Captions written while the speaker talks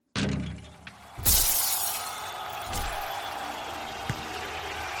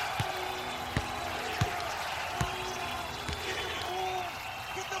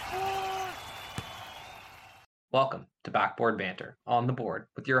Welcome to Backboard Banter on the board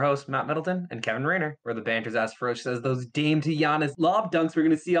with your hosts Matt Middleton and Kevin Rayner, where the banter's as ferocious as those Dame to Giannis lob dunks we're going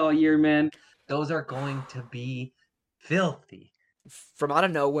to see all year, man. Those are going to be filthy. From out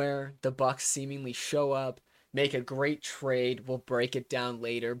of nowhere, the Bucks seemingly show up, make a great trade. We'll break it down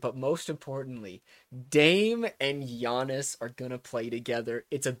later, but most importantly, Dame and Giannis are going to play together.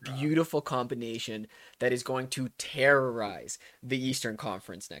 It's a beautiful combination that is going to terrorize the Eastern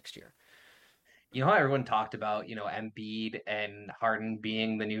Conference next year. You know how everyone talked about, Embiid and Harden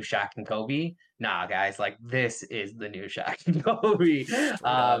being the new Shaq and Kobe? Nah, guys, like this is the new Shaq and Kobe. Straight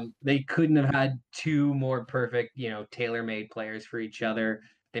up. They couldn't have had two more perfect, tailor-made players for each other.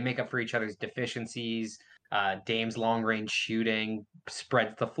 They make up for each other's deficiencies. Dame's long-range shooting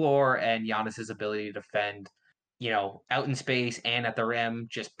spreads the floor, and Giannis's ability to defend, out in space and at the rim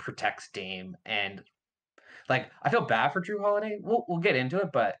just protects Dame. And like, I feel bad for Drew Holiday. We'll get into it,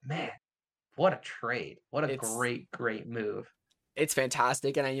 but man, what a trade. What a It's great move. it's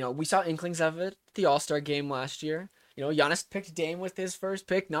fantastic, and we saw inklings of it at the All-Star game last year. Giannis picked Dame with his first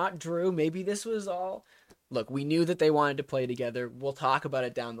pick, not Drew. Maybe this was all. Look, we knew that they wanted to play together. We'll talk about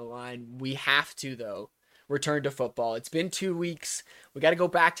it down the line. We have to, though, return to football. It's been 2 weeks. We got to go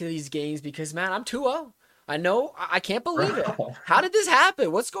back to these games because, man, I'm 2-0. I know. I can't believe it. Bro, How did this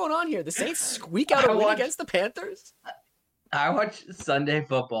happen? What's going on here? The Saints squeak out I a win watch against the Panthers? I watch Sunday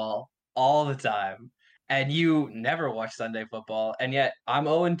football all the time. And you never watch Sunday football, and yet I'm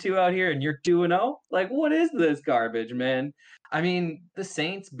 0-2 out here and you're 2-0? Like, what is this garbage, man? I mean, the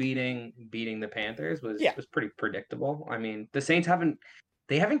Saints beating the Panthers was Yeah. was pretty predictable. I mean, the Saints haven't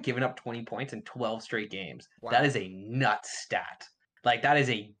given up 20 points in 12 straight games. That Wow. is a nut stat. Like that is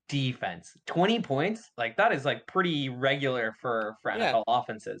a defense. 20 points, like that is like pretty regular for Yeah. NFL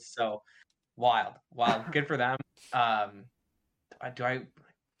offenses. So wild. Wild. Good for them. Um do I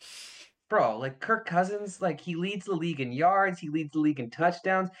Bro, like Kirk Cousins, like he leads the league in yards, he leads the league in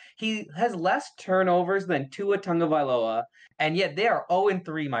touchdowns. He has less turnovers than Tua Tagovailoa, and yet they are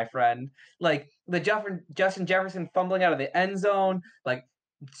 0-3, my friend. Like the Justin Jefferson fumbling out of the end zone, like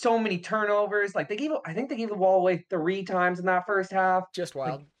so many turnovers. Like I think they gave the ball away 3 times in that first half. Just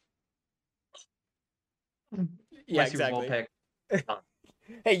Like wild. my Yeah, Super Bowl exactly. pick.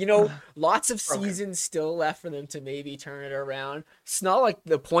 Hey, lots of Okay. seasons still left for them to maybe turn it around. It's not like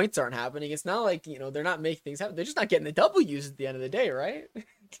the points aren't happening. It's not like, they're not making things happen. They're just not getting the W's at the end of the day, right?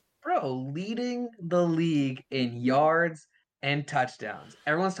 Bro, leading the league in yards and touchdowns.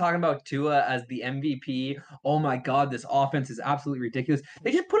 Everyone's talking about Tua as the MVP. Oh my God, this offense is absolutely ridiculous.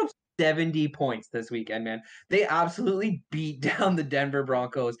 They just put up 70 points this weekend, man. They absolutely beat down the Denver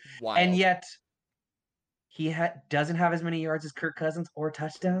Broncos, and Wild. yet doesn't have as many yards as Kirk Cousins or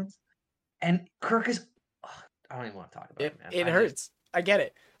touchdowns. And Kirk is, ugh, I don't even want to talk about It it, man. it hurts. I get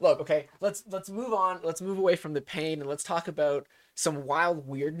it. Look, okay, let's move on. Let's move away from the pain and let's talk about some wild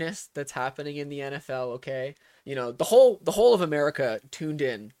weirdness that's happening in the NFL, okay? The whole of America tuned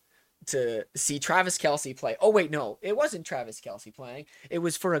in to see Travis Kelce play. Oh wait, no, it wasn't Travis Kelce playing. It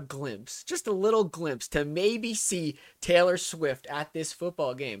was for a glimpse, just a little glimpse to maybe see Taylor Swift at this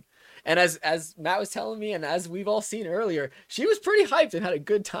football game. And as Matt was telling me, and as we've all seen earlier, she was pretty hyped and had a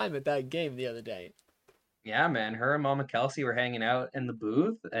good time at that game the other day. Yeah, man. Her and Mama Kelsey were hanging out in the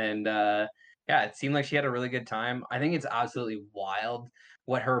booth, and yeah, it seemed like she had a really good time. I think it's absolutely wild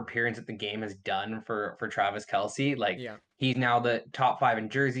what her appearance at the game has done for Travis Kelsey. Like Yeah, he's now the top five in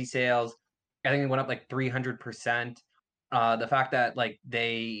jersey sales. I think it went up like 300%. The fact that like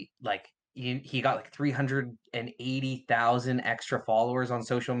he got like 380,000 extra followers on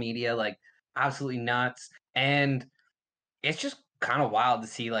social media, like absolutely nuts. And it's just kind of wild to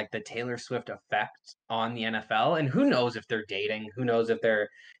see like the Taylor Swift effect on the NFL. And who knows if they're dating? Who knows if they're,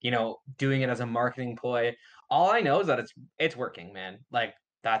 doing it as a marketing ploy? All I know is that it's working, man. Like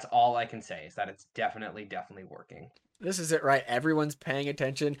that's all I can say is that it's definitely working. this is it, right? Everyone's paying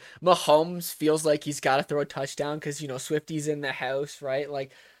attention. Mahomes feels like he's got to throw a touchdown because Swifty's in the house, right?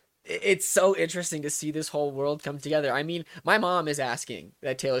 Like it's so interesting to see this whole world come together. I mean, my mom is asking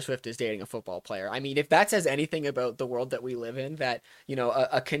that Taylor Swift is dating a football player. I mean, if that says anything about the world that we live in, that,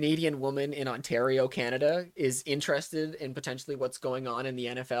 a Canadian woman in Ontario, Canada is interested in potentially what's going on in the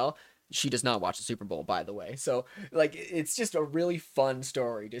NFL. She does not watch the Super Bowl, by the way. So, like, it's just a really fun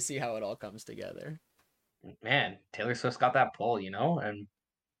story to see how it all comes together. Man, Taylor Swift's got that pull, and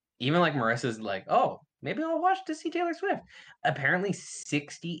even like Marissa's like, oh, maybe I'll watch to see Taylor Swift. Apparently,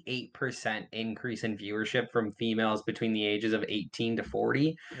 68% increase in viewership from females between the ages of 18 to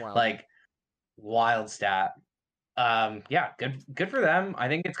 40. Wild. Like, wild stat. Yeah, good for them. I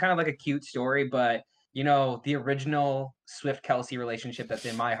think it's kind of like a cute story, but the original Swift Kelsey relationship that's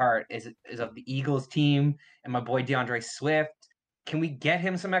in my heart is of the Eagles team and my boy DeAndre Swift. Can we get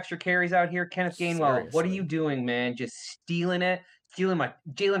him some extra carries out here? Kenneth Gainwell, what are you Seriously. doing, man? Just stealing it, stealing my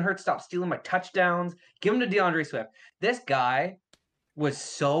Jalen Hurts. Stop stealing my touchdowns. Give him to DeAndre Swift. This guy was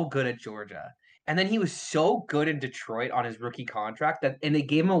so good at Georgia. And then he was so good in Detroit on his rookie contract and they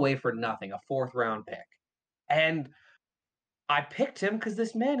gave him away for nothing, a fourth round pick. And I picked him because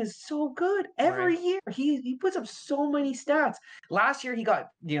this man is so good Right. every year. He puts up so many stats. Last year he got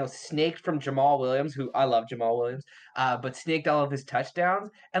snaked from Jamal Williams, who I love Jamal Williams, but snaked all of his touchdowns.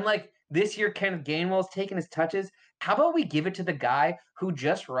 And like this year, Kenneth Gainwell's taking his touches. How about we give it to the guy who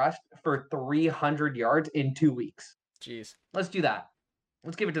just rushed for 300 yards in 2 weeks? Jeez. Let's do that.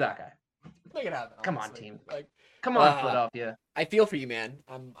 Let's give it to that guy. Make it happen, Come on, honestly. team. Like, Come on, uh, Philadelphia. I feel for you, man.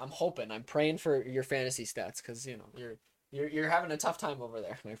 I'm hoping. I'm praying for your fantasy stats because you're having a tough time over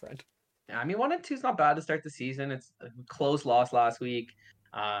there, my friend. I mean, 1-2 is not bad to start the season. It's a close loss last week.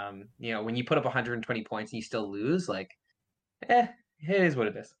 When you put up 120 points and you still lose, like, it is what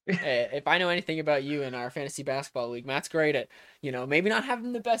it is. Hey, if I know anything about you in our fantasy basketball league, Matt's great at, maybe not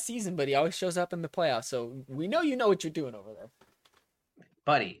having the best season, but he always shows up in the playoffs. So we know you know what you're doing over there.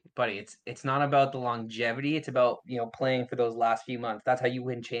 buddy, it's not about the longevity. It's about playing for those last few months. That's how you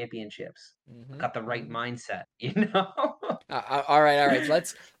win championships. Mm-hmm. Got the right Mm-hmm. mindset, All right, all right.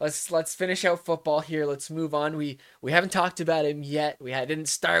 Let's finish out football here. Let's move on. We haven't talked about him yet. Didn't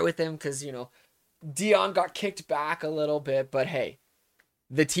start with him because Dion got kicked back a little bit, but hey,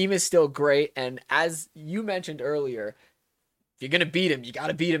 the team is still great. And as you mentioned earlier, if you're gonna beat him, you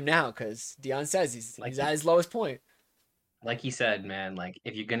gotta beat him now because Dion says he's at his lowest point. Like he said, man. Like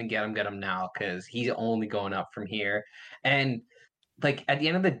if you're gonna get him now, because he's only going up from here. And like at the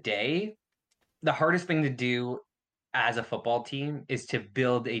end of the day, the hardest thing to do as a football team is to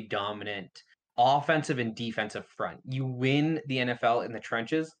build a dominant offensive and defensive front. You win the NFL in the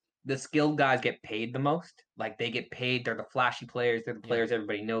trenches. The skilled guys get paid the most. Like they get paid. They're the flashy players. They're the Yeah, players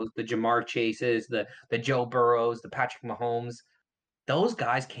everybody knows. The Jamar Chases, the Joe Burrows, the Patrick Mahomes. Those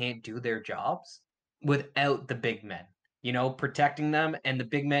guys can't do their jobs without the big men. Protecting them and the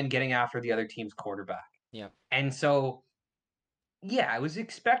big men getting after the other team's quarterback. yeah. And so yeah, it was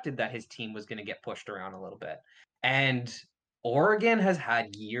expected that his team was going to get pushed around a little bit. And Oregon has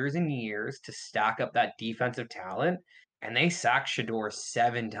had years and years to stack up that defensive talent, and they sacked Shador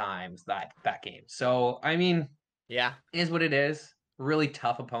 7 times that game. So, I mean, Yeah. it is what it is. Really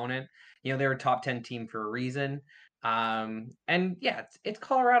tough opponent. They're a top 10 team for a reason. And yeah, it's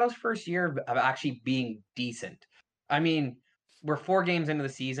Colorado's first year of actually being decent. I mean, we're 4 games into the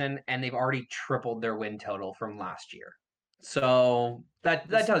season, and they've already tripled their win total from last year. So that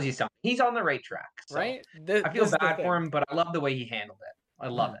This tells you something. He's on the right track. So right. This, I feel this is the bad for thing. him, but I love the way he handled it. I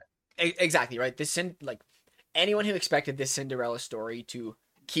love it. Exactly right. Like anyone who expected this Cinderella story to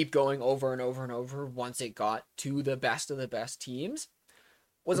keep going over and over and over once it got to the best of the best teams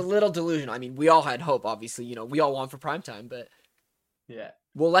was a little delusional. I mean, we all had hope, obviously. We all want for primetime, but Yeah.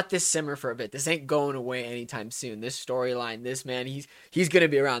 we'll let this simmer for a bit. This ain't going away anytime soon. This storyline, this man, he's gonna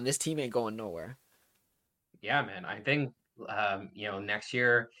be around. This team ain't going nowhere. Yeah, man. I think next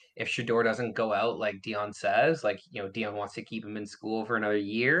year if Shador doesn't go out like Dion says, like Dion wants to keep him in school for another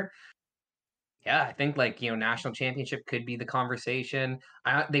year. Yeah, I think like national championship could be the conversation.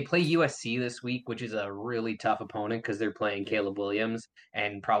 They play USC this week, which is a really tough opponent because they're playing Yeah. Caleb Williams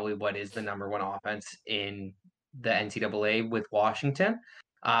and probably what is the number one offense in the NCAA with Washington.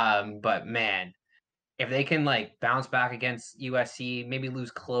 But man, if they can like bounce back against USC, maybe lose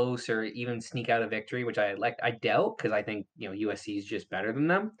close or even sneak out a victory, which I doubt because I think USC is just better than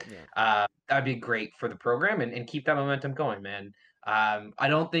them. Yeah. That'd be great for the program and keep that momentum going, man. I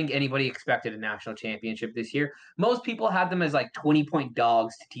don't think anybody expected a national championship this year. Most people had them as like 20-point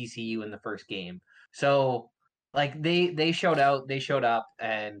dogs to TCU in the first game. So like they showed out, they showed up,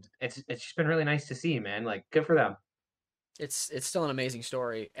 and it's just been really nice to see, man. Like good for them. It's still an amazing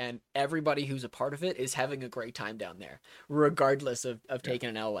story, and everybody who's a part of it is having a great time down there, regardless of Yeah. taking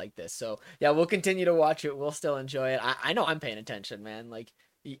an L like this. So yeah, we'll continue to watch it. We'll still enjoy it. I know I'm paying attention, man. Like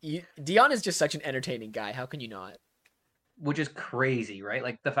Dion is just such an entertaining guy. How can you not? Which is crazy, right?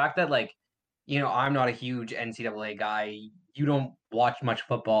 Like the fact that like, I'm not a huge NCAA guy. You don't watch much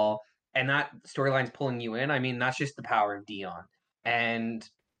football, and that storyline's pulling you in. I mean, that's just the power of Dion, and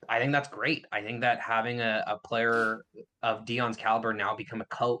I think that's great. I think that having a player of Dion's caliber now become a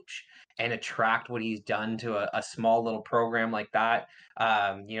coach and attract what he's done to a small little program like that,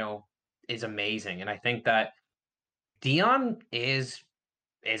 is amazing. And I think that Dion is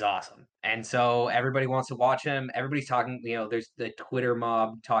awesome. And so everybody wants to watch him. Everybody's talking, there's the Twitter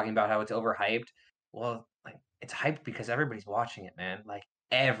mob talking about how it's overhyped. Well, like it's hyped because everybody's watching it, man. Like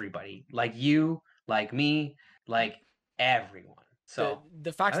everybody, like you, like me, like everyone. the So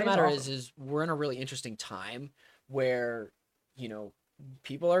the fact I of the think it's matter awesome. is we're in a really interesting time where, you know,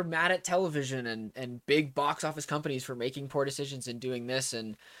 people are mad at television and big box office companies for making poor decisions and doing this,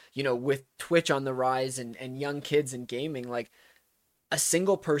 and with Twitch on the rise and young kids in gaming, like a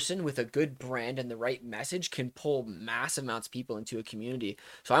single person with a good brand and the right message can pull mass amounts of people into a community.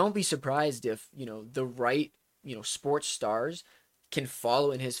 So I won't be surprised if, the right, sports stars can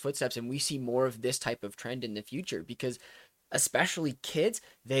follow in his footsteps and we see more of this type of trend in the future, because especially kids,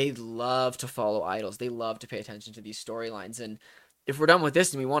 they love to follow idols. They love to pay attention to these storylines. And if we're done with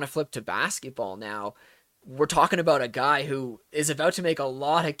this and we want to flip to basketball now, we're talking about a guy who is about to make a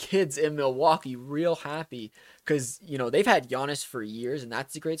lot of kids in Milwaukee real happy because, they've had Giannis for years, and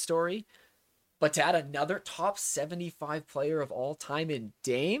that's a great story. But to add another top 75 player of all time in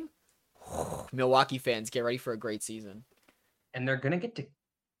Dame, Milwaukee fans, get ready for a great season. And they're gonna get to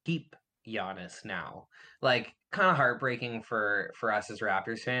keep Giannis now. Like kind of heartbreaking for us as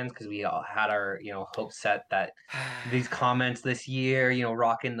Raptors fans because we all had our hopes set that these comments this year,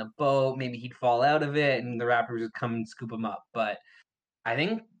 rocking the boat, maybe he'd fall out of it and the Raptors would come and scoop him up. But I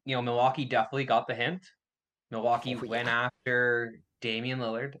think Milwaukee definitely got the hint. Milwaukee Oh, went yeah. after Damian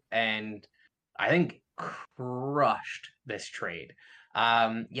Lillard and I think crushed this trade.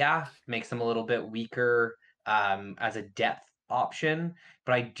 Yeah, makes them a little bit weaker as a depth option,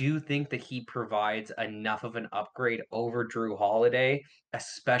 but I do think that he provides enough of an upgrade over Drew Holiday,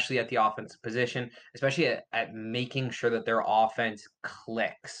 especially at the offensive position, especially at making sure that their offense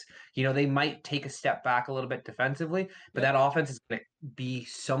clicks. They might take a step back a little bit defensively, but Yep. that offense is going to be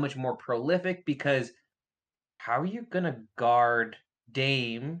so much more prolific because how are you gonna guard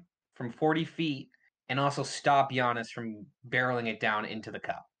Dame from 40 feet and also stop Giannis from barreling it down into the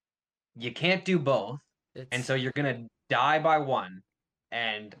cup? You can't do both, and It's so you're gonna die by one.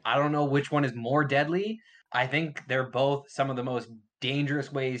 And I don't know which one is more deadly. I think they're both some of the most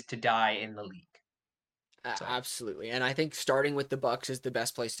dangerous ways to die in the league. So Absolutely. And I think starting with the Bucks is the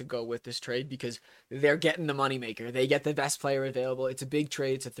best place to go with this trade because they're getting the moneymaker. They get the best player available. It's a big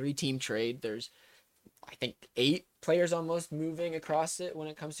trade. It's a 3-team trade. There's, I think, 8 players almost moving across it when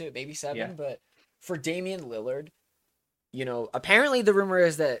it comes to it, maybe yeah, 7. But for Damian Lillard, apparently the rumor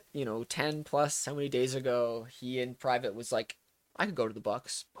is that, 10 plus how many days ago he in private was like, I could go to the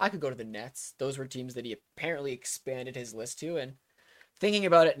Bucks. I could go to the Nets. Those were teams that he apparently expanded his list to. And thinking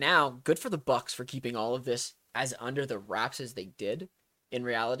about it now, good for the Bucks for keeping all of this as under the wraps as they did. In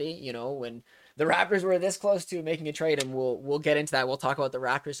reality, when the Raptors were this close to making a trade, and we'll get into that. We'll talk about the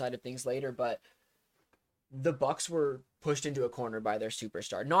Raptors side of things later, but the Bucks were pushed into a corner by their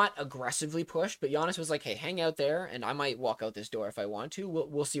superstar. Not aggressively pushed, but Giannis was like, "Hey, hang out there, and I might walk out this door if I want to.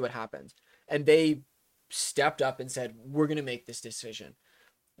 We'll see what happens." And they stepped up and said, "We're gonna make this decision."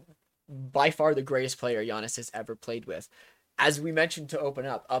 By far the greatest player Giannis has ever played with. As we mentioned to open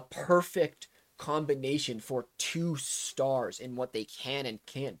up, a perfect combination for 2 stars in what they can and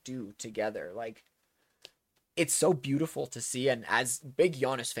can't do together. Like, it's so beautiful to see, and as big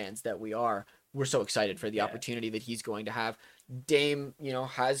Giannis fans that we are, we're so excited for the yeah. opportunity that he's going to have. Dame,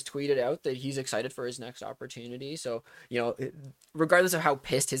 has tweeted out that he's excited for his next opportunity. So, regardless of how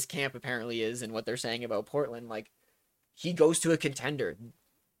pissed his camp apparently is and what they're saying about Portland, like, he goes to a contender.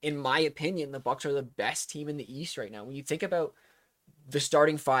 In my opinion, the Bucks are the best team in the East right now. When you think about the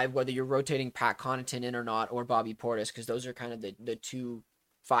starting 5, whether you're rotating Pat Connaughton in or not, or Bobby Portis, because those are kind of the 2,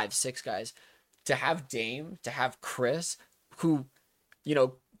 5, 6 guys, to have Dame, to have Chris, who,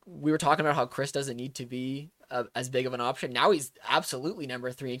 we were talking about how Chris doesn't need to be as big of an option. Now he's absolutely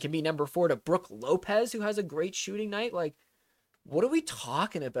number 3 and can be number 4 to Brooke Lopez, who has a great shooting night. Like, what are we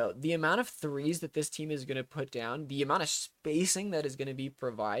talking about? The amount of threes that this team is going to put down, the amount of spacing that is going to be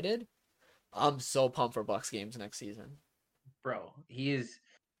provided. I'm so pumped for Bucks games next season. Bro, he is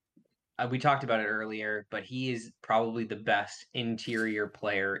we talked about it earlier, but he is probably the best interior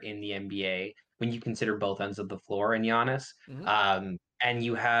player in the NBA when you consider both ends of the floor in Giannis. Mm-hmm. And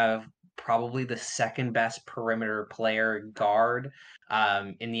you have probably the second best perimeter player guard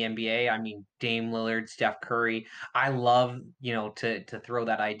in the NBA. I mean, Dame Lillard, Steph Curry. I love, to throw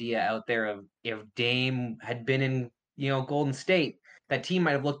that idea out there of if Dame had been in, Golden State, that team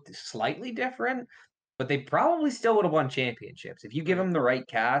might have looked slightly different, but they probably still would have won championships. If you give Right. him the right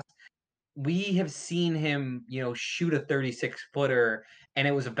cast, we have seen him, shoot a 36 footer and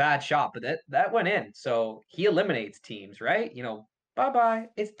it was a bad shot, but that went in. So he eliminates teams, right? Bye bye.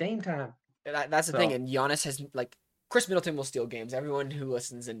 It's Dame time. That's the thing. So And Giannis has, like, Chris Middleton will steal games. Everyone who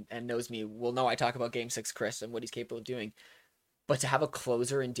listens and knows me will know I talk about Game 6 Chris and what he's capable of doing. But to have a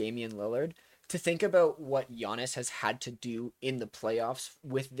closer in Damian Lillard, to think about what Giannis has had to do in the playoffs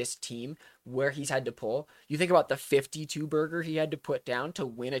with this team, where he's had to pull. You think about the 52 burger he had to put down to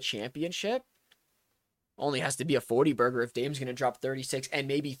win a championship. Only has to be a 40 burger if Dame's going to drop 36 and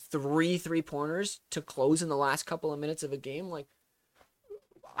maybe 3 3-pointers to close in the last couple of minutes of a game. Like,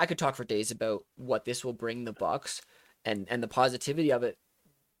 I could talk for days about what this will bring the Bucks and the positivity of it,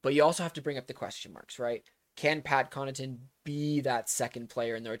 but you also have to bring up the question marks, right? Can Pat Connaughton be that second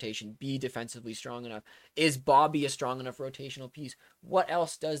player in the rotation, be defensively strong enough? Is Bobby a strong enough rotational piece? What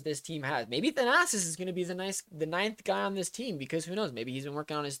else does this team have? Maybe Thanasis is going to be the ninth guy on this team, because who knows? Maybe he's been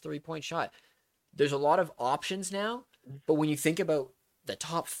working on his 3-point shot. There's a lot of options now, but when you think about the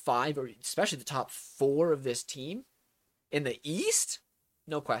top 5, or especially the top 4 of this team in the East,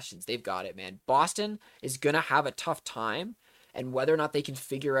 no questions. They've got it, man. Boston is going to have a tough time, and whether or not they can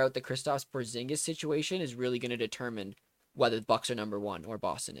figure out the Kristaps Porzingis situation is really going to determine whether the Bucks are number 1 or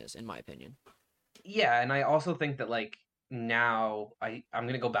Boston is, in my opinion. Yeah, and I also think that like now I'm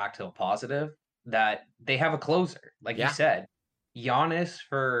gonna go back to a positive that they have a closer, like you Yeah, said, Giannis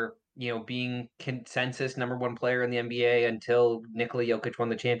for being consensus number 1 player in the NBA until Nikola Jokic won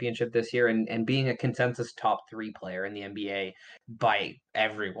the championship this year, and being a consensus top 3 player in the NBA by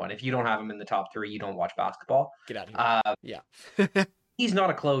everyone. If you don't have him in the top 3, you don't watch basketball. get out of here. Uh, Yeah. he's not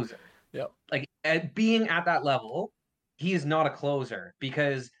a closer. Yep. Like being at that level, he is not a closer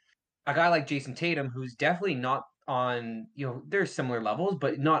because a guy like Jason Tatum, who's definitely not on, there's similar levels,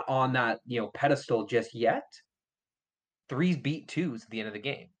 but not on that, pedestal just yet. Threes beat twos at the end of the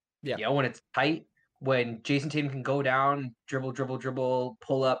game. Yeah. When it's tight, when Jason Tatum can go down, dribble, dribble, dribble,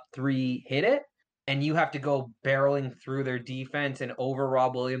 pull up 3, hit it, and you have to go barreling through their defense and over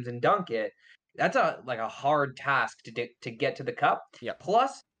Rob Williams and dunk it. That's a hard task to get to the cup. Yep.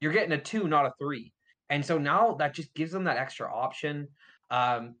 Plus, you're getting a 2, not a 3. And so now that just gives them that extra option.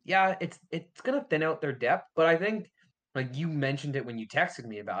 Yeah, it's gonna thin out their depth, but I think like you mentioned it when you texted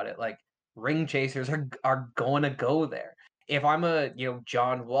me about it, like ring chasers are going to go there. If I'm a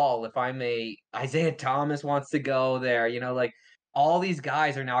John Wall, if I'm a Isaiah Thomas wants to go there, like all these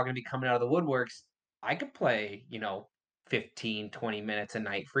guys are now going to be coming out of the woodworks. I could play 15, 20 minutes a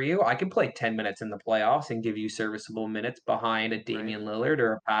night for you. I could play 10 minutes in the playoffs and give you serviceable minutes behind a Right. Damian Lillard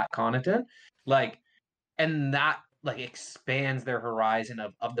or a Pat Connaughton. Like, and that like expands their horizon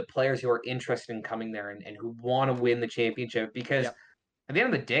of the players who are interested in coming there and who want to win the championship, because Yep. at the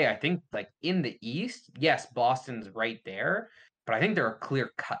end of the day, I think like in the East, yes, Boston's right there, but I think they're a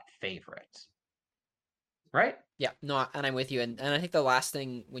clear cut favorites. Right? Yeah, no, and I'm with you. And I think the last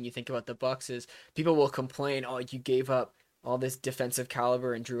thing when you think about the Bucks is people will complain, oh, you gave up all this defensive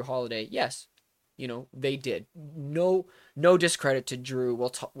caliber and Drew Holiday. Yes, they did. No discredit to Drew.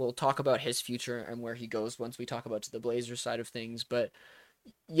 We'll talk about his future and where he goes once we talk about the Blazers side of things. But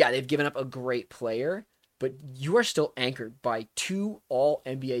yeah, they've given up a great player, but you are still anchored by 2 all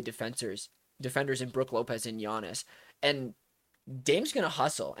NBA defenders in Brook Lopez and Giannis. And Dame's gonna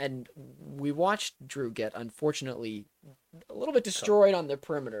hustle, and we watched Drew get unfortunately a little bit destroyed on the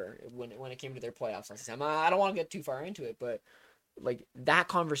perimeter when it came to their playoffs last time. I don't want to get too far into it, but like that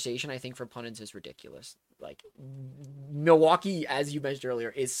conversation, I think for pundits is ridiculous. Like Milwaukee, as you mentioned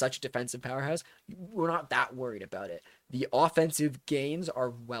earlier, is such a defensive powerhouse. We're not that worried about it. The offensive gains are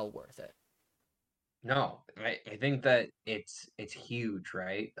well worth it. No, I think that it's huge,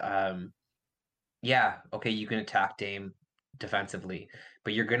 right? Yeah, okay, you can attack Dame defensively,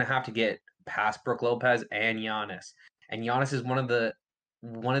 but you're gonna have to get past Brook Lopez and Giannis. And Giannis is one of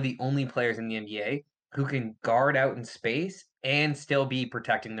the only players in the NBA who can guard out in space and still be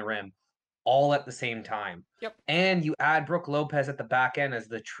protecting the rim all at the same time. Yep. And you add Brook Lopez at the back end as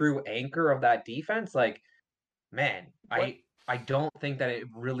the true anchor of that defense, like man, What I don't think that it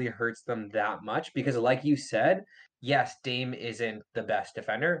really hurts them that much because like you said, yes, Dame isn't the best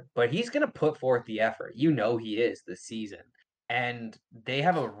defender, but he's going to put forth the effort. He is this season. And they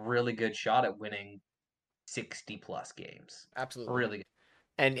have a really good shot at winning 60 plus games. Absolutely. Really good.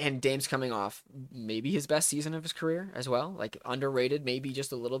 And Dame's coming off maybe his best season of his career as well. Like underrated, maybe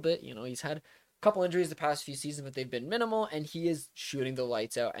just a little bit. He's had a couple injuries the past few seasons, but they've been minimal, and he is shooting the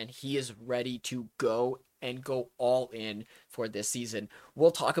lights out, and he is ready to go and go all in for this season. We'll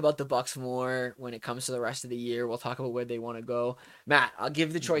talk about the Bucks more when it comes to the rest of the year. We'll talk about where they want to go. Matt, I'll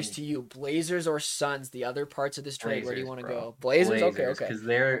give the choice to you: Blazers or Suns. The other parts of this trade, where do you want to go? Blazers. Okay. Because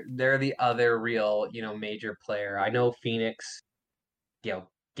they're the other real, major player. I know Phoenix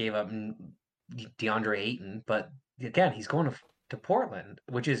gave up DeAndre Ayton, but again, he's going to Portland,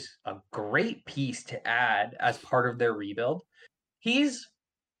 which is a great piece to add as part of their rebuild. He's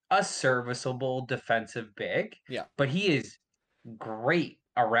a serviceable defensive big, Yeah. but he is great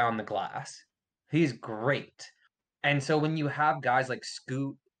around the glass. He's great. And so when you have guys like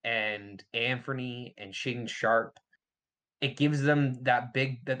Scoot and Anthony and Shaden Sharp, it gives them that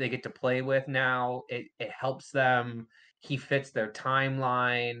big that they get to play with now. It helps them. He fits their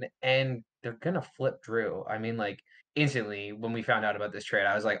timeline, and they're gonna flip Drew. I mean, like instantly when we found out about this trade,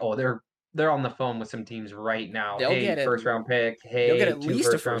 I was like, oh, they're on the phone with some teams right now. They'll Hey, get at first round pick. they'll get Hey, at two least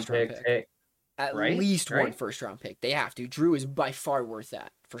a first round first round picks. pick. Hey, At right, least one right. first round pick. They have to. Drew is by far worth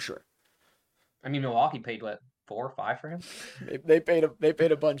that for sure. I mean, Milwaukee paid what 4 or 5 for him. They paid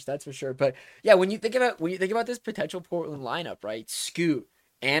a bunch, that's for sure. But yeah, when you think about this potential Portland lineup, right? Scoot,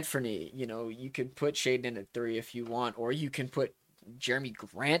 Anthony, you can put Shaden in at 3 if you want, or you can put Jeremy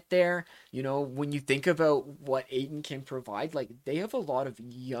Grant there. When you think about what Ayton can provide, like they have a lot of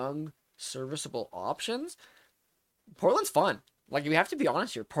young, serviceable options. Portland's fun. Like we have to be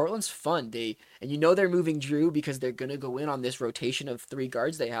honest here, Portland's fun. They're moving Drew because they're gonna go in on this rotation of 3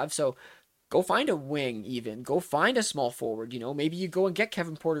 guards they have. So go find a wing, even. Go find a small forward. Maybe you go and get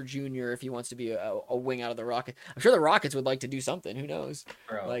Kevin Porter Jr. if he wants to be a wing out of the Rockets. I'm sure the Rockets would like to do something. Who knows?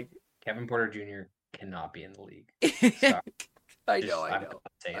 Bro, Like, Kevin Porter Jr. cannot be in the league. I Sorry. know, I'm I gonna know,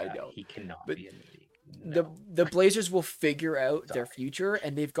 say I that. know. He cannot But be in the league. the No. the Blazers will figure out their Sorry. future,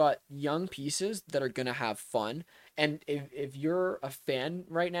 and they've got young pieces that are gonna have fun. And if you're a fan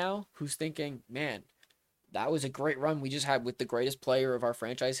right now who's thinking, man, that was a great run we just had with the greatest player of our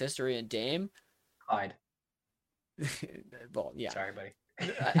franchise history and Dame. Clyde. Well, yeah, Sorry, buddy.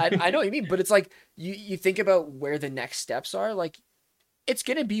 I know what you mean, but it's like you think about where the next steps are. Like it's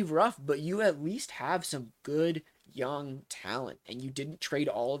gonna be rough, but you at least have some good young talent, and you didn't trade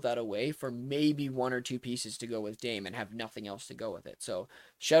all of that away for maybe 1 or 2 pieces to go with Dame and have nothing else to go with it. So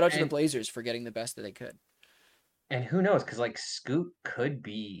shout out to the and Blazers for getting the best that they could. and who knows? Because like Scoot could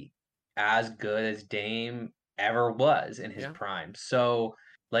be as good as Dame ever was in his Yeah, prime. So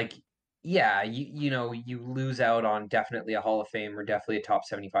like, yeah, you lose out on definitely a Hall of Fame or definitely a top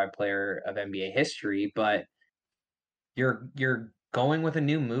 75 player of NBA history, but you're going with a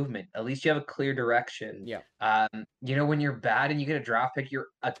new movement. At least you have a clear direction. yeah, When you're bad and you get a draft pick, you're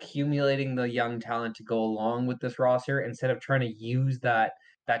accumulating the young talent to go along with this roster instead of trying to use that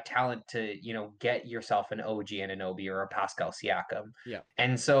talent to, get yourself an OG Anunoby or a Pascal Siakam. yeah.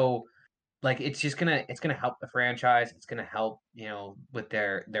 And so like it's gonna help the franchise. It's gonna help, with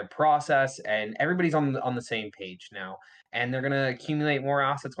their process, and everybody's on the same page now. And they're gonna accumulate more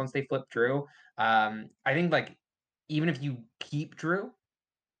assets once they flip Drew. I think like even if you keep Drew,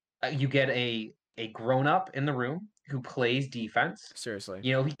 you get a grown up in the room who plays defense. Seriously.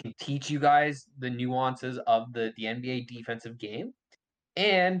 He can teach you guys the nuances of the NBA defensive game.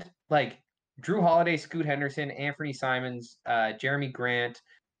 And like Drew Holiday, Scoot Henderson, Anthony Simons, Jeremy Grant,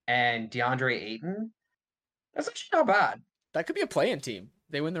 and DeAndre Ayton. That's actually not bad, That could be a play-in team.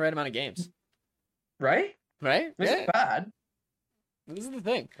 They win the right amount of games, right? right? This is Yeah. bad. This is the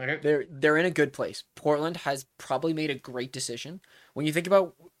thing. Okay. They're in a good place. Portland has probably made a great decision. When you think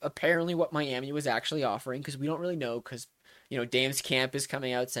about apparently what Miami was actually offering, because we don't really know, because Dame's camp is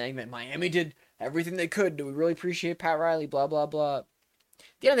coming out saying that Miami did everything they could. Do we really appreciate Pat Riley? Blah blah blah. At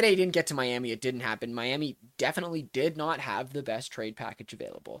the end of the day, he didn't get to Miami. It didn't happen. Miami definitely did not have the best trade package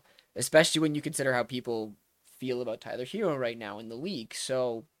available, especially when you consider how people feel about Tyler Hero right now in the league.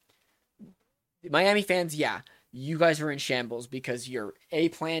 So Miami fans, yeah, you guys are in shambles because your A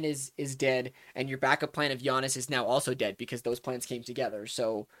plan is dead, and your backup plan of Giannis is now also dead because those plans came together.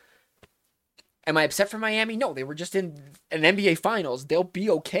 So, am I upset for Miami? No, they were just in an NBA Finals. They'll be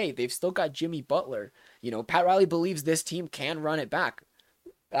okay. They've still got Jimmy Butler. Pat Riley believes this team can run it back.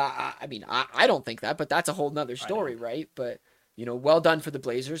 I mean, I don't think that, but that's a whole nother story, right? But well done for the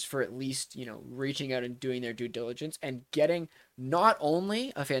Blazers for at least reaching out and doing their due diligence and getting not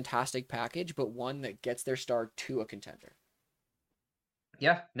only a fantastic package, but one that gets their star to a contender.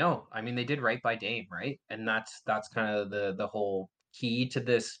 Yeah, no, I mean they did right by Dame, right? And that's kind of the whole key to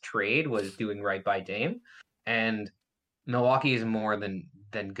this trade was doing right by Dame. And Milwaukee is more than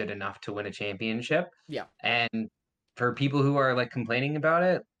good enough to win a championship. Yeah, And for people who are like complaining about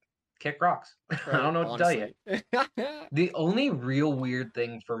it, kick rocks. I right. don't know what to tell you. Honestly, The only real weird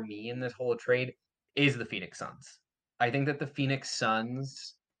thing for me in this whole trade is the Phoenix Suns. I think that the Phoenix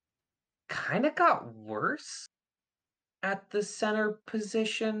Suns kind of got worse at the center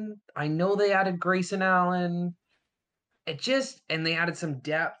position. I know they added Grayson Allen. And they added some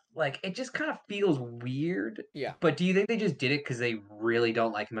depth. Like it just kind of feels weird. yeah. But do you think they just did it because they really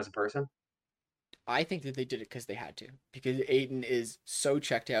don't like him as a person? I think that they did it because they had to. Because Aiden is so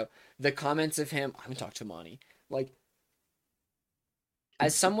checked out. The comments of him, I haven't talked to Monty. Like,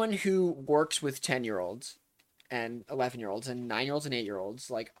 as someone who works with 10-year-olds and 11-year-olds and 9-year-olds and 8-year-olds,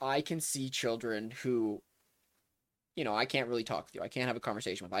 like I can see children who, I can't really talk with you. I can't have a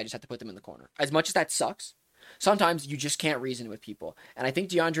conversation with. I just have to put them in the corner. As much as that sucks, sometimes you just can't reason with people. And I think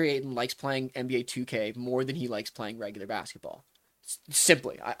DeAndre Ayton likes playing NBA 2K more than he likes playing regular basketball.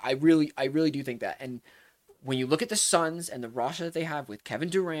 Simply, I really do think that. And when you look at the Suns and the roster that they have with Kevin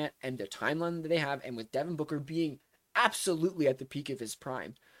Durant and the timeline that they have, and with Devin Booker being absolutely at the peak of his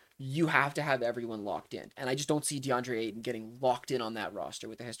prime, you have to have everyone locked in. And I just don't see DeAndre Ayton getting locked in on that roster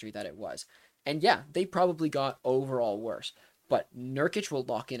with the history that it was. And yeah, they probably got overall worse. But Nurkic will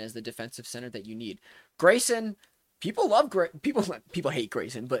lock in as the defensive center that you need. Grayson, people hate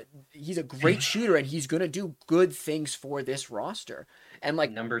Grayson, but he's a great shooter and he's gonna do good things for this roster. And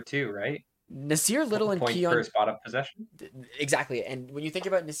like Number 2, right? Nasir Little and Point Keon, per spot of possession. exactly. And when you think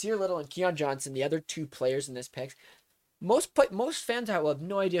about Nasir Little and Keon Johnson, the other two players in this pick, most fans will have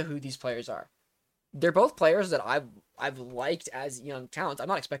no idea who these players are. They're both players that I've liked as young talents. I'm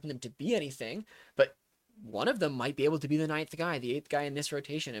not expecting them to be anything, but one of them might be able to be the ninth guy, the eighth guy in this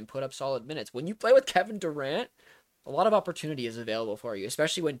rotation and put up solid minutes. When you play with Kevin Durant, a lot of opportunity is available for you,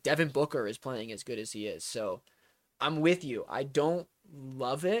 especially when Devin Booker is playing as good as he is. So I'm with you. I don't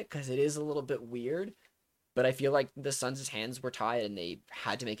love it because it is a little bit weird, but I feel like the Suns' hands were tied and they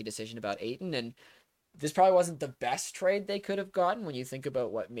had to make a decision about Ayton. And this probably wasn't the best trade they could have gotten when you think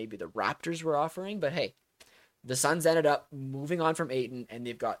about what maybe the Raptors were offering. But hey, the Suns ended up moving on from Ayton and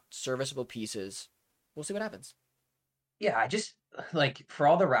they've got serviceable pieces. We'll see what happens. Yeah, I just like for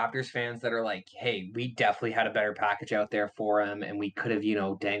all the Raptors fans that are like, hey, we definitely had a better package out there for him, and we could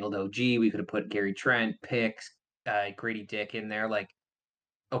have, dangled OG, we could have put Gary Trent, picks, Grady Dick in there. Like,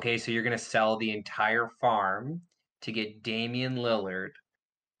 okay, so you're gonna sell the entire farm to get Damian Lillard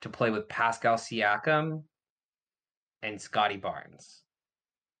to play with Pascal Siakam and Scotty Barnes.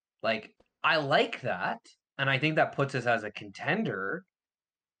 Like, I like that, and I think that puts us as a contender,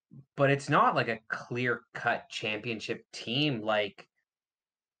 but it's not like a clear cut championship team like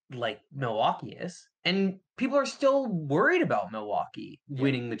Milwaukee is. And people are still worried about Milwaukee Yeah.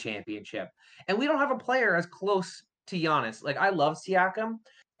 winning the championship. And we don't have a player as close to Giannis. Like I love Siakam,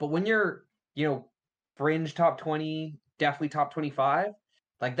 but when you're, fringe top 20, definitely top 25,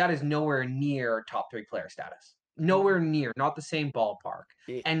 like that is nowhere near top 3 player status. Nowhere near, not the same ballpark.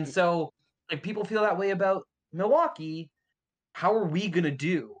 And so if people feel that way about Milwaukee, how are we going to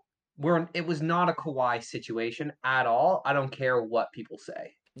do? It was not a Kawhi situation at all. I don't care what people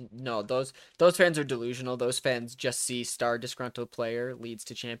say. No, those fans are delusional. Those fans just see star disgruntled player leads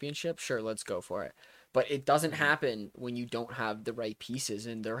to championship. Sure, let's go for it. But it doesn't happen when you don't have the right pieces.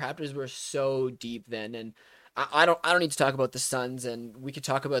 And the Raptors were so deep then. And I don't need to talk about the Suns, and we could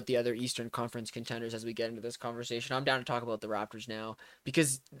talk about the other Eastern Conference contenders as we get into this conversation. I'm down to talk about the Raptors now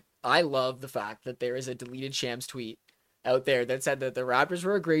because I love the fact that there is a deleted Shams tweet out there that said that the Raptors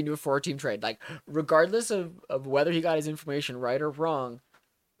were agreeing to a 4-team trade. Like, regardless of whether he got his information right or wrong,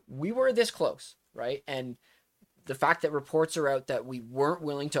 we were this close, right? And the fact that reports are out that we weren't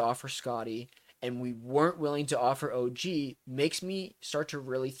willing to offer Scotty and we weren't willing to offer OG makes me start to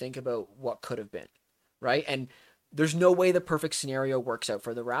really think about what could have been, right? And there's no way the perfect scenario works out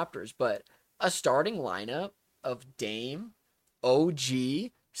for the Raptors, but a starting lineup of Dame, OG,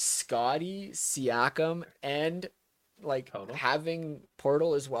 Scotty, Siakam, and like Total. having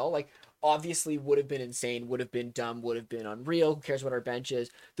Portal as well, like obviously would have been insane, would have been dumb, would have been unreal. Who cares what our bench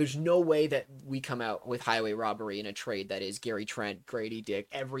is? There's no way that we come out with highway robbery in a trade that is Gary Trent, Grady Dick,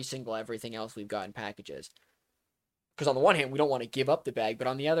 everything else we've got in packages. Because on the one hand, we don't want to give up the bag, but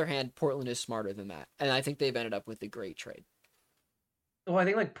on the other hand, Portland is smarter than that. And I think they've ended up with a great trade. Well, I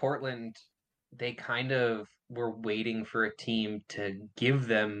think like Portland, they kind of were waiting for a team to give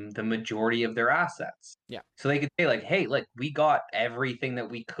them the majority of their assets. Yeah. So they could say like, hey, like we got everything that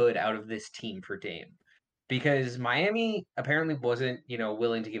we could out of this team for Dame. Because Miami apparently wasn't,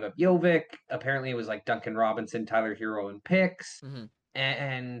 willing to give up Jovic. Apparently it was like Duncan Robinson, Tyler Hero, and picks. Mm-hmm.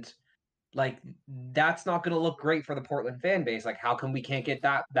 And like that's not going to look great for the Portland fan base. Like, how come we can't get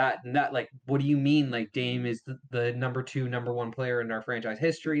that and that? Like, what do you mean? Like, Dame is the number 2, number 1 player in our franchise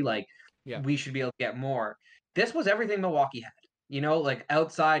history. Like, Yeah. we should be able to get more. This was everything Milwaukee had. Like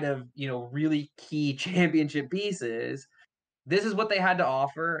outside of really key championship pieces, this is what they had to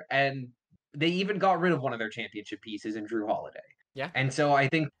offer, and they even got rid of one of their championship pieces in Drew Holiday. Yeah. And so I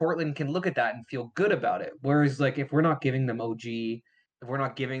think Portland can look at that and feel good about it. Whereas, like, if we're not giving them OG, if we're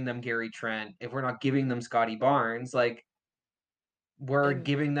not giving them Gary Trent, if we're not giving them Scotty Barnes, like, we're And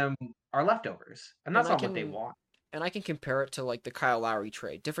giving them our leftovers. And that's and I not what they can want. and I can compare it to like the Kyle Lowry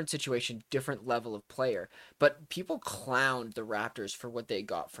trade. Different situation, different level of player. But people clowned the Raptors for what they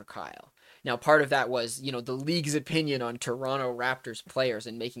got for Kyle. Now, part of that was, the league's opinion on Toronto Raptors players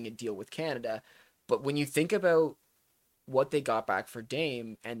and making a deal with Canada. But when you think about what they got back for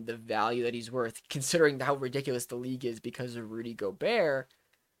Dame and the value that he's worth, considering how ridiculous the league is because of Rudy Gobert,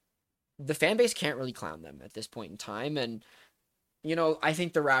 the fan base can't really clown them at this point in time. And, I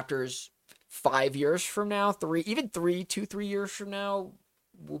think the Raptors 5 years from now, 3 years from now,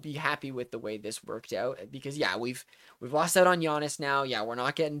 will be happy with the way this worked out. Because yeah, we've lost out on Giannis now. Yeah, we're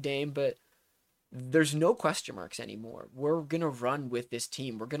not getting Dame, but there's no question marks anymore. We're gonna run with this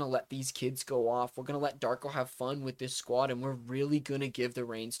team. We're gonna let these kids go off. We're gonna let Darko have fun with this squad, and we're really gonna give the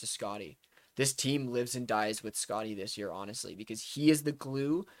reins to Scotty. This team lives and dies with Scotty this year, honestly, because he is the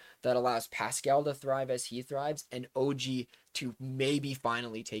glue that allows Pascal to thrive as he thrives, and OG to maybe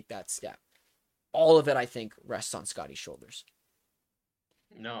finally take that step. All of it, I think, rests on Scotty's shoulders.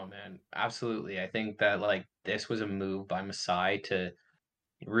 No, man, absolutely. I think that like this was a move by Masai to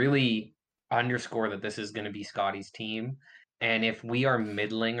really underscore that this is going to be Scotty's team. And if we are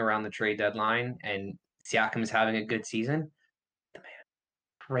middling around the trade deadline and Siakam is having a good season,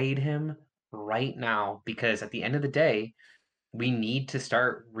 trade him right now because at the end of the day, we need to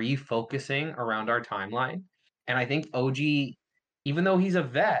start refocusing around our timeline. And I think OG, even though he's a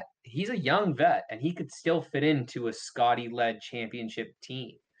vet, he's a young vet and he could still fit into a Scotty led championship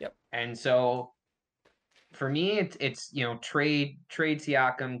team. Yep. And so for me, it's trade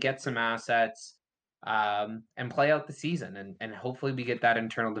Siakam, get some assets, and play out the season, and hopefully we get that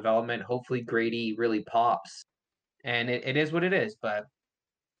internal development. Hopefully Grady really pops, and it is what it is. But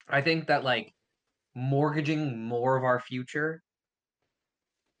I think that like mortgaging more of our future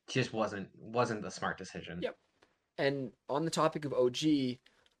just wasn't the smart decision. Yep. And on the topic of OG,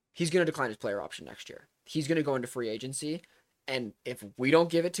 he's going to decline his player option next year. He's going to go into free agency, and if we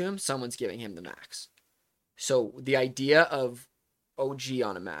don't give it to him, someone's giving him the max. So the idea of OG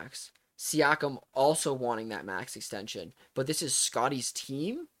on a max, Siakam also wanting that max extension, but this is Scotty's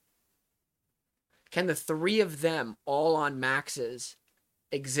team. Can the three of them all on maxes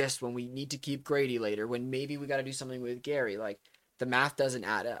exist when we need to keep Grady later, when maybe we got to do something with Gary? Like, the math doesn't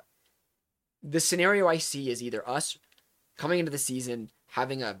add up. The scenario I see is either us coming into the season,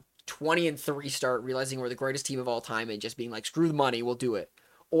 having a 20-3 start, realizing we're the greatest team of all time, and just being like, screw the money, we'll do it.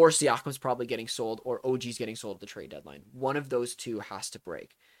 Or Siakam's probably getting sold, or OG's getting sold at the trade deadline. One of those two has to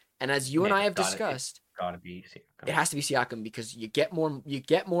break. And as you and I have discussed, gotta be Siakam. It has to be Siakam because you get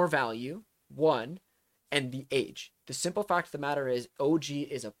more value, one, and the age. The simple fact of the matter is OG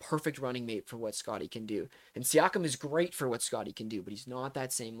is a perfect running mate for what Scotty can do. And Siakam is great for what Scotty can do, but he's not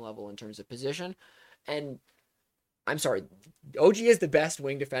that same level in terms of position. And I'm sorry, OG is the best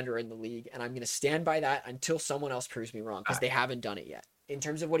wing defender in the league, and I'm going to stand by that until someone else proves me wrong, because they haven't done it yet. In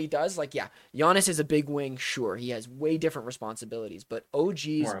terms of what he does, like, yeah, Giannis is a big wing, sure. He has way different responsibilities, but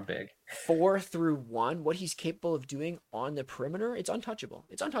OG's 4-1, what he's capable of doing on the perimeter, it's untouchable.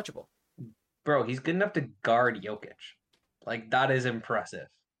 It's untouchable. Bro, he's good enough to guard Jokic. Like, that is impressive.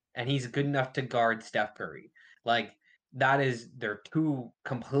 And he's good enough to guard Steph Curry. Like, they're two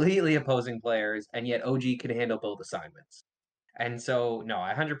completely opposing players, and yet OG can handle both assignments. And so, no,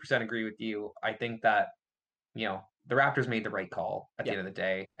 I 100% agree with you. I think that, the Raptors made the right call at the end of the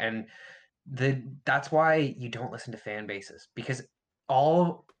day. And that's why you don't listen to fan bases, because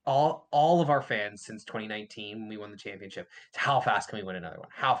all of our fans since 2019 when we won the championship, how fast can we win another one?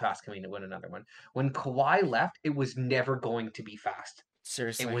 How fast can we win another one? When Kawhi left, it was never going to be fast.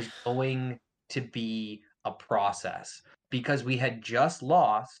 Seriously. It was going to be a process because we had just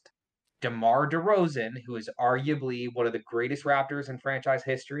lost DeMar DeRozan, who is arguably one of the greatest Raptors in franchise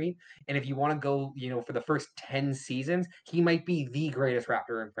history. And if you want to go, for the first 10 seasons, he might be the greatest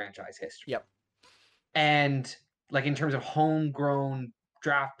Raptor in franchise history. Yep. And like in terms of homegrown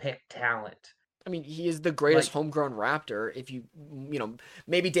draft pick talent. I mean, he is the greatest homegrown Raptor. If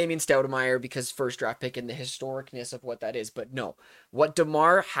maybe Damian Stoudemire because first draft pick and the historicness of what that is. But no, what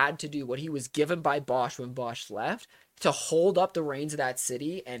DeMar had to do, what he was given by Bosh when Bosh left, to hold up the reins of that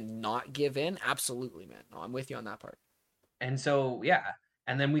city and not give in, absolutely, man. No, I'm with you on that part. And so, yeah.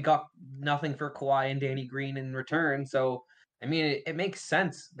 And then we got nothing for Kawhi and Danny Green in return. So, I mean, it makes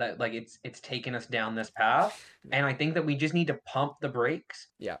sense that like it's taken us down this path, and I think that we just need to pump the brakes,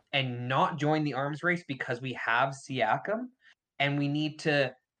 and not join the arms race because we have Siakam, and we need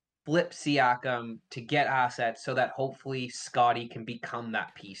to flip Siakam to get assets so that hopefully Scotty can become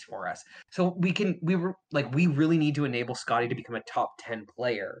that piece for us. So we really need to enable Scotty to become a top 10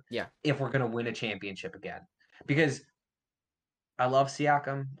 player, if we're gonna win a championship again, because I love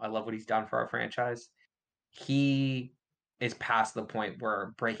Siakam. I love what he's done for our franchise. he is past the point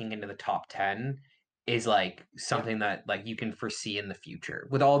where breaking into the top 10 is like Yep. something that like you can foresee in the future.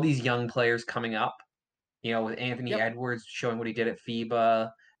 With all these young players coming up, with Anthony Yep. Edwards showing what he did at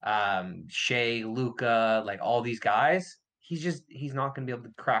FIBA, Shea, Luca, like all these guys, he's not going to be able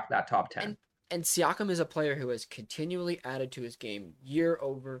to crack that top 10. And and Siakam is a player who has continually added to his game year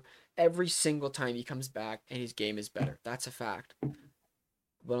over every single time he comes back, and his game is better. That's a fact.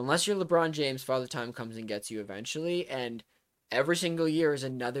 But unless you're LeBron James, Father Time comes and gets you eventually, and every single year is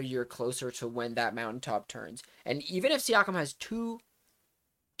another year closer to when that mountaintop turns. And even if Siakam has two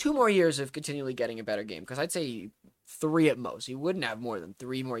more years of continually getting a better game, because I'd say three at most, he wouldn't have more than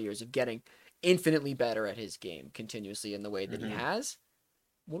 3 more years of getting infinitely better at his game continuously in the way that he Mm-hmm. has.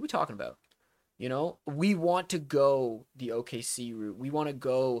 What are we talking about? We want to go the OKC route. We want to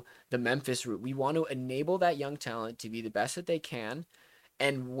go the Memphis route. We want to enable that young talent to be the best that they can.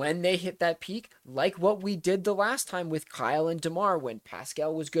 And when they hit that peak, like what we did the last time with Kyle and DeMar, when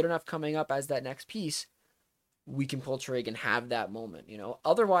Pascal was good enough coming up as that next piece, we can pull trig and have that moment.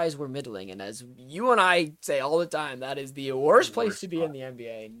 Otherwise, we're middling. And as you and I say all the time, that is the worst place Worst to be in spot. the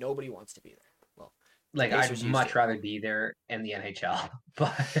NBA. Nobody wants to be there. Well, the Like I'd Pacers used to. much rather be there in the NHL,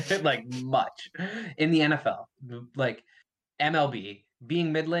 but like much in the NFL, like MLB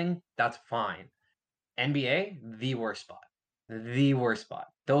being middling, that's fine. NBA, the worst spot. The worst spot.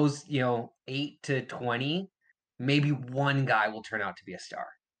 Those, 8 to 20, maybe one guy will turn out to be a star.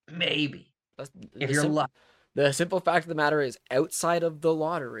 Maybe. If The you're simple, lucky. the simple fact of the matter is, outside of the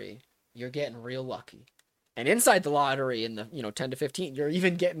lottery, you're getting real lucky, and inside the lottery, in the 10 to 15, you're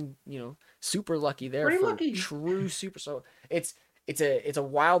even getting super lucky there Pretty for lucky. true super. So it's a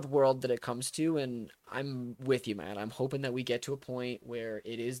wild world that it comes to, and I'm with you, man. I'm hoping that we get to a point where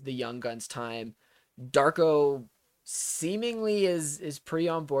it is the young guns time. Darko seemingly is pretty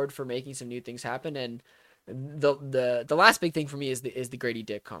on board for making some new things happen, and the last big thing for me is the Grady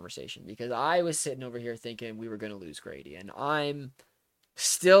Dick conversation, because I was sitting over here thinking we were going to lose Grady, and I'm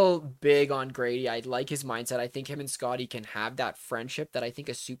still big on Grady. I like his mindset. I think him and Scotty can have that friendship that I think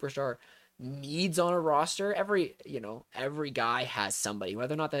a superstar needs on a roster. Every guy has somebody,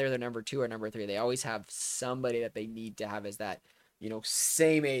 whether or not they're their number 2 or number 3. They always have somebody that they need to have as that,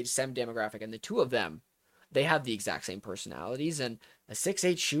 same age, same demographic, and the two of them, they have the exact same personalities. And a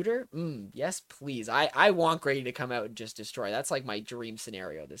 6'8" shooter, yes, please. I want Grady to come out and just destroy. That's like my dream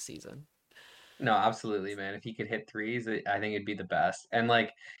scenario this season. No, absolutely, man. If he could hit threes, I think it'd be the best. And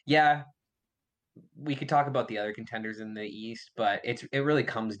like, yeah, we could talk about the other contenders in the East, but it really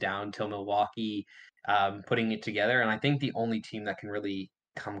comes down to Milwaukee putting it together. And I think the only team that can really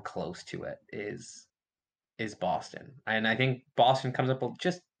come close to it is Boston. And I think Boston comes up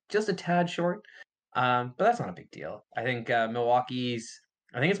just a tad short. But that's not a big deal. I think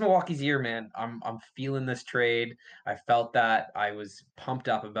it's Milwaukee's year, man. I'm feeling this trade. I felt that. I was pumped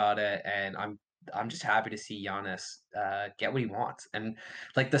up about it, and I'm just happy to see Giannis get what he wants. And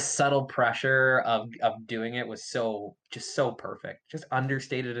like the subtle pressure of doing it was so perfect. Just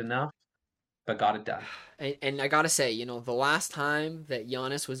understated enough, but got it done. And I gotta say, the last time that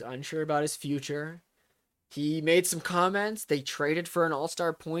Giannis was unsure about his future, he made some comments. They traded for an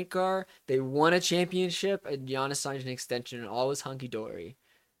all-star point guard. They won a championship, and Giannis signed an extension, and all was hunky dory.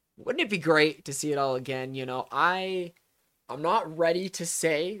 Wouldn't it be great to see it all again? I'm not ready to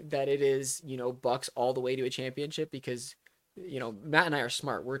say that it is, Bucks all the way to a championship, because Matt and I are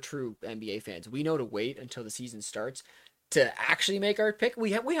smart. We're true NBA fans. We know to wait until the season starts to actually make our pick.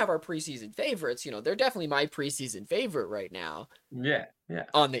 We have our preseason favorites. They're definitely my preseason favorite right now Yeah, yeah.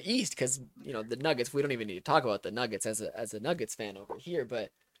 on the East, because the Nuggets. We don't even need to talk about the Nuggets as a Nuggets fan over here,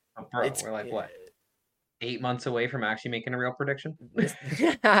 but Oh, bro, it's we're like what, 8 months away from actually making a real prediction this.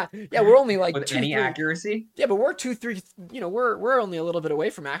 Yeah, we're only like with two, any three. accuracy. Yeah, but we're 2, 3. We're only a little bit away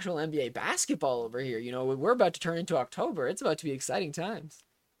from actual NBA basketball over here. We're about to turn into October. It's about to be exciting times.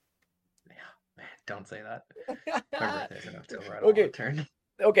 Yeah, man, don't say that. My birthday's in October. I don't want Okay, to turn.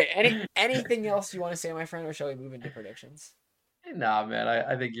 okay. Anything else you want to say, my friend, or shall we move into predictions? Nah, man,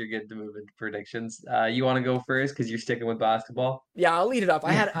 I think you're good to move into predictions. You want to go first because you're sticking with basketball? Yeah, I'll lead it off.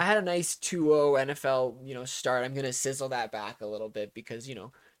 I had a nice 2-0 NFL, start. I'm gonna sizzle that back a little bit, because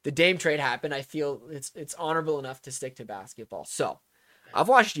the Dame trade happened. I feel it's honorable enough to stick to basketball. So I've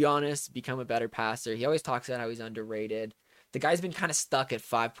watched Giannis become a better passer. He always talks about how he's underrated. The guy's been kind of stuck at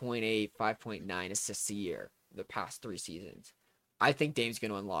 5.8, 5.9 assists a year the past 3 seasons. I think Dame's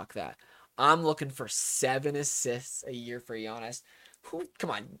going to unlock that. I'm looking for 7 assists a year for Giannis.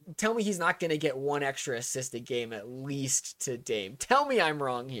 Come on, tell me he's not going to get 1 extra assist a game at least to Dame. Tell me I'm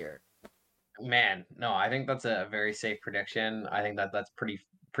wrong here. Man, no, I think that's a very safe prediction. I think that's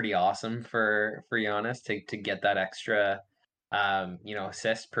pretty awesome for Giannis to get that extra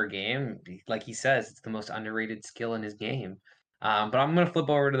assist per game. Like he says, it's the most underrated skill in his game. But I'm gonna flip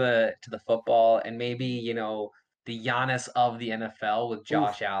over to the football and maybe, the Giannis of the NFL with Ooh.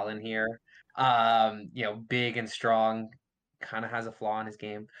 Josh Allen here. Big and strong, kind of has a flaw in his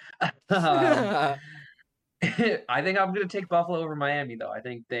game. Um, I think I'm going to take Buffalo over Miami, though. I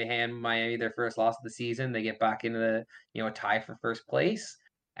think they hand Miami their first loss of the season. They get back into a tie for first place.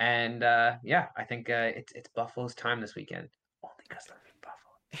 And yeah, I think it's Buffalo's time this weekend. Only because they're in Buffalo.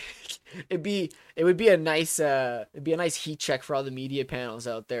 It'd be a nice heat check for all the media panels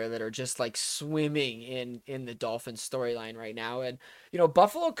out there that are just like swimming in the Dolphins storyline right now. And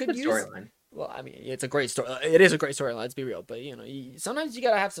Buffalo could Good use. storyline. Well, I mean, it's a great story. It is a great storyline. Let's be real. But sometimes you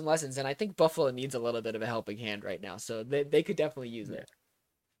gotta have some lessons, and I think Buffalo needs a little bit of a helping hand right now. So they could definitely use it.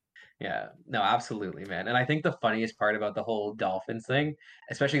 Yeah, no, absolutely, man. And I think the funniest part about the whole Dolphins thing,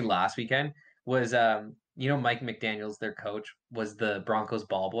 especially last weekend, was Mike McDaniels, their coach, was the Broncos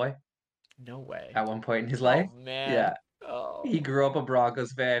ball boy No way. at one point in his life. Oh man. Yeah. He Oh. grew up a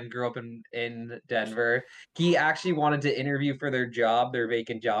Broncos fan, grew up in Denver. He actually wanted to interview for their job, their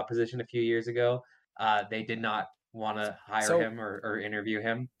vacant job position a few years ago. They did not want to hire So him or interview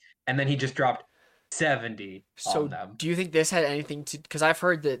him. And then he just dropped 70 on so them. do you think this had anything to? Because I've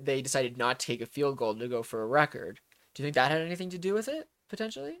heard that they decided not to take a field goal to go for a record. Do you think that had anything to do with it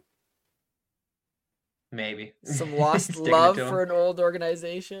potentially? Maybe. Some lost Sticking it love to for him. an old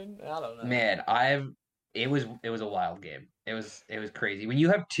organization? I don't know. Man, it was a wild game. It was crazy. When you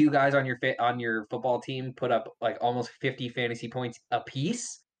have two guys on your football team put up like almost 50 fantasy points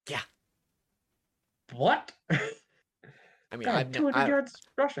apiece, Yeah. what? I mean, God, 200 yards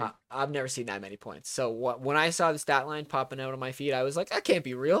rushing. I've never seen that many points. So when I saw the stat line popping out on my feed, I was like, that can't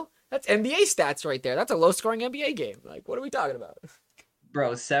be real. That's NBA stats right there. That's a low scoring NBA game. Like, what are we talking about?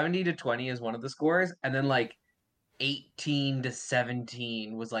 Bro, 70-20 is one of the scores, and then like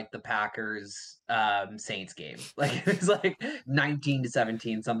 18-17 was like the Packers Saints game. Like it was like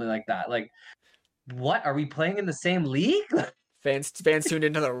 19-17, something like that. Like, what? Are we playing in the same league? Fans tuned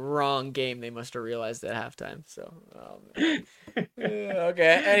into the wrong game. They must have realized at halftime. So, oh, man.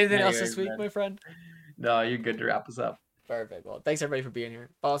 Okay. Anything else this Anyways, week, man. my friend? No, you're good to wrap us up. Perfect. Well, thanks everybody for being here.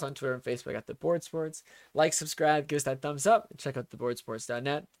 Follow us on Twitter and Facebook at The Board Sports. Like, subscribe, give us that thumbs up, and check out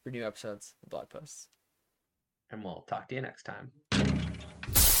theboardsports.net for new episodes and blog posts. And we'll talk to you next time.